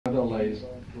delays.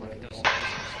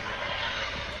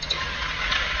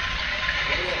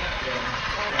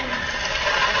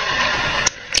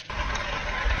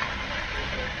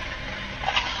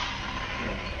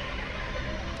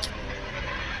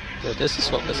 Yo, this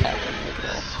is what was happening.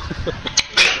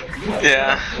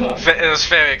 Yeah, it was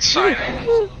very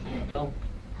exciting.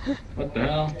 What the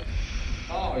hell?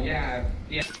 Oh yeah,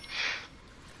 yeah.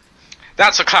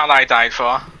 That's a clout I died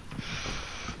for.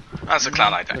 That's a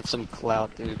clout I died. With some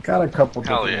clout, dude. Got a couple.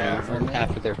 Hell yeah. I'm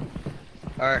happy there.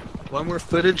 Alright, one more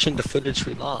footage and the footage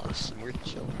we lost. And we're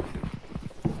chilling.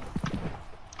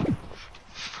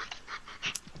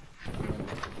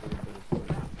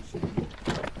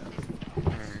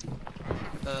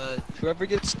 Whoever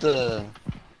gets the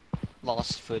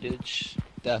lost footage,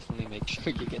 definitely make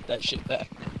sure you get that shit back.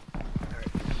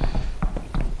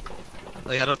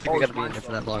 Like, I don't think we gotta be in there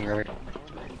for that long, right?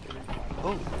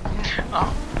 Oh.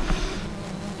 Oh.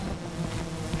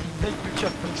 Take me,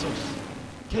 Chuck Pencils.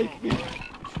 Take me.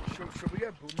 Should we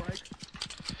get boom mic?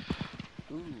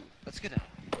 Ooh, let's get a...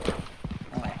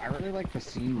 I really like the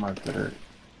scene marker.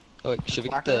 Oh, wait, should we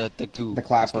get the goo? The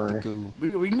clapper. The goo.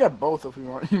 We can get both if we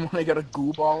want. You want to get a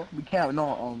goo ball? We can't.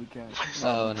 No, we can't.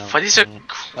 Oh, no. What is it?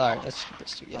 Alright, let's get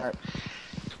this too, yeah. Alright.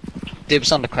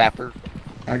 Dibs on the clapper.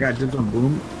 I got dibs on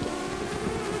boom.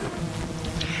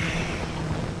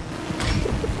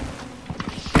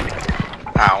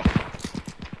 Ow.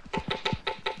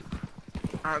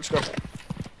 Alright, let's go.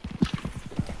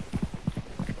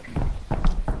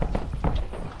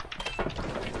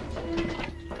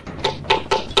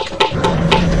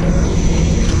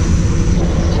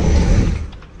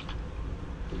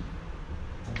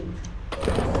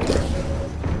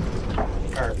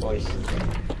 Alright, boys.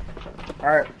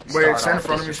 Alright, wait, Start stand in off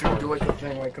front of me this so we can recording. do like the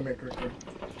thing. Like, come here, come here.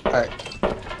 Alright.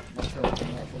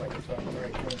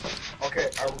 Okay,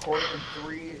 I recorded in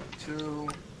 3, 2,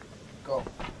 go.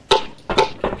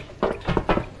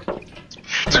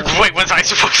 Wait, was I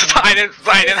supposed to? I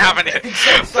didn't have any.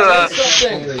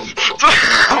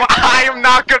 I am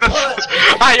not good at.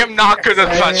 I am not good at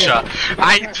pressure.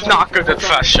 I'm not good at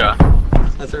pressure.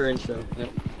 That's our intro. Yep.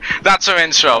 That's our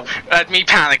intro. Me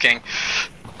panicking.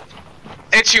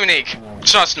 It's unique.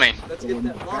 Trust me. Let's get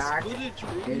that lost Back footage,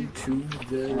 into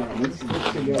the... Let's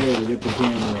get together to get the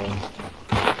camera.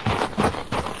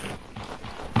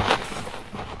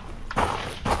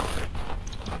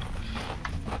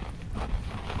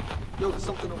 Yo, there's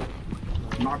something over.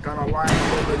 I'm not gonna lie,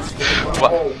 it's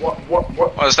What? Oh, what?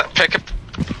 What was that? Pick up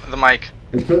the mic.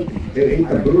 It ate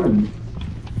the boom.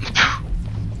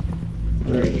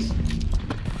 There it is.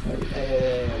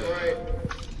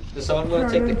 So I'm gonna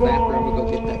take the clapper and we'll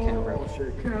go get that camera.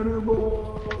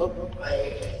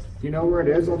 You know where it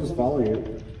is? I'll just follow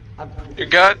you. You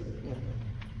good?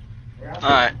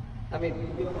 Alright. I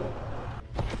mean,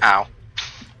 Ow.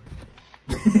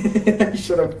 I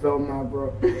should have filmed that,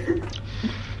 bro.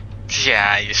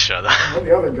 Yeah, you should. Where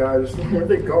the other guys? Where'd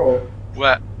they go?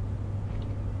 What?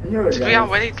 The other Did we guys.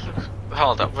 already?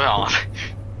 Hold up. Hold on.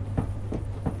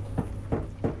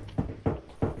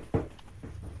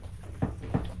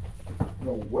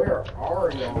 No, where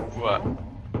are y'all? What?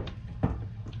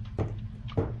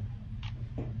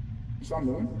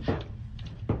 Something.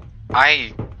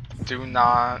 I do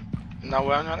not know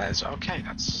where anyone is. Okay,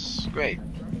 that's great.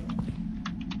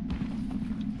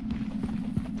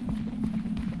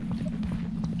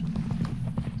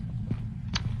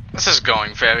 This is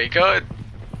going very good.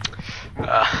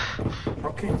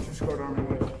 Okay, just go down the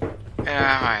way.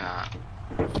 Yeah, why not?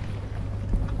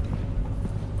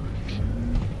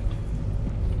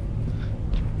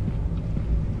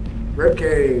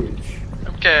 Ribcage.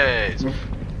 Okay. You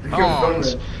can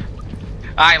Bones. film it.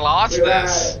 I lost Look at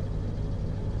this. that.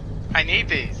 I need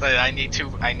these. I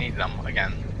need them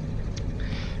again.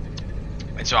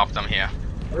 I dropped them here.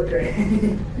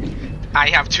 Okay. I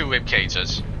have 2 rib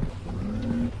cages.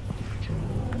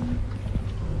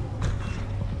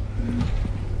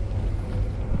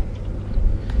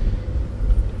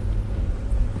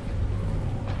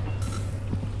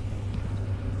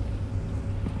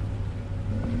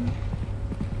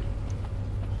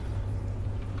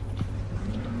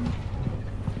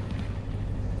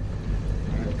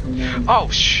 Oh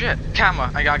shit!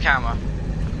 Camera. I got a camera.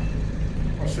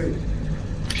 I'll see.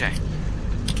 Okay.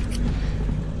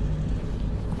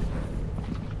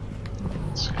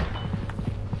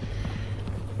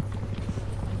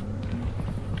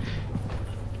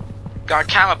 Got a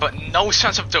camera, but no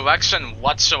sense of direction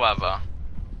whatsoever.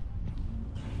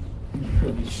 I'm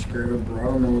pretty scared, bro. I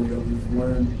don't know what y'all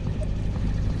learned.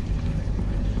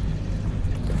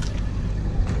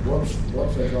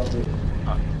 Whoops, I dropped it.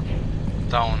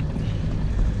 Don't.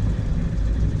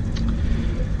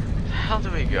 hell do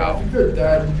we I go? think they're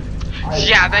dead.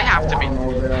 Yeah, they have to be. I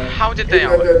don't know that. How did they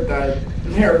all? They're dead.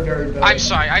 They're very dead. I'm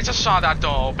sorry, I just saw that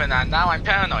door open and now I'm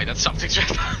paranoid that something's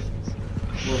written.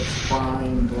 We're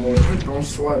fine, bro. Don't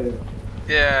sweat it.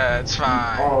 Yeah, it's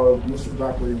fine. Oh, this is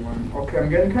exactly where you went. Okay, I'm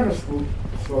getting kind of spooked,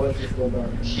 so let's just go back.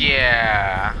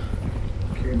 Yeah.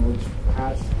 Okay, no, let's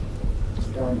pass. It's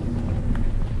down here.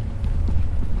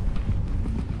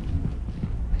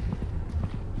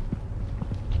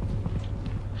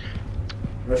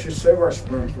 Let's just save our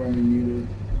sprints when we need it.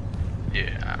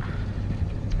 Yeah.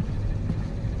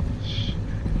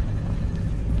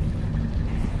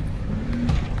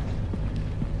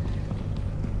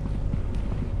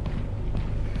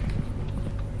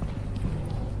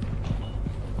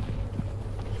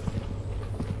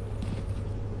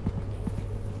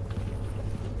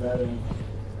 That is.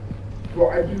 Well,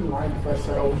 I'd be lying if I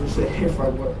said I was just saying if I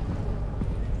would.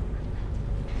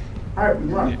 Alright, we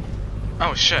run.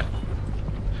 Oh shit.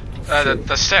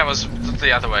 The stair was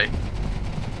the other way.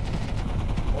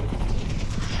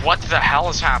 What the hell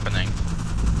is happening?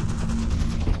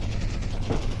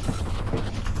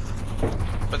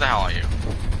 Where the hell are you?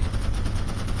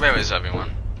 Where is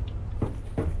everyone?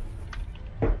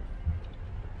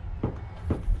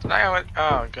 Did I?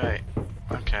 Oh, great.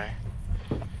 Okay.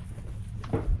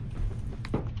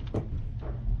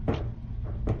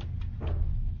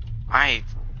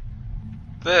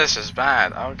 This is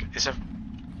bad. Is it?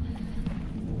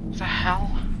 What the hell?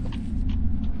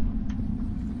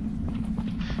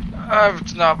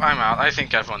 No, I'm out. I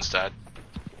think everyone's dead.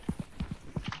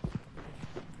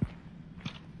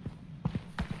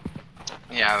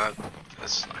 Yeah,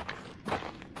 that's not good.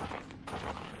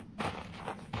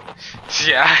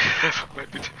 Yeah,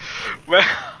 well,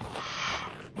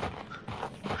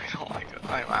 I don't like it.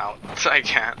 I'm out. I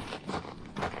can't.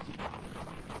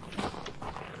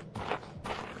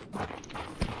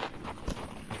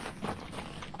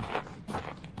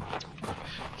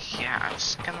 Yeah, I'm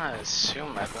just gonna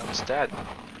assume everyone's dead.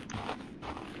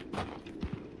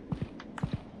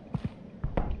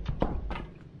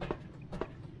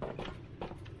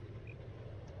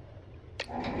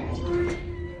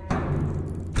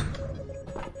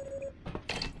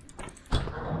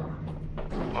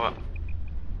 What?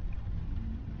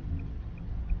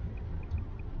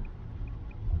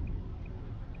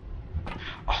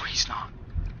 Oh, he's not.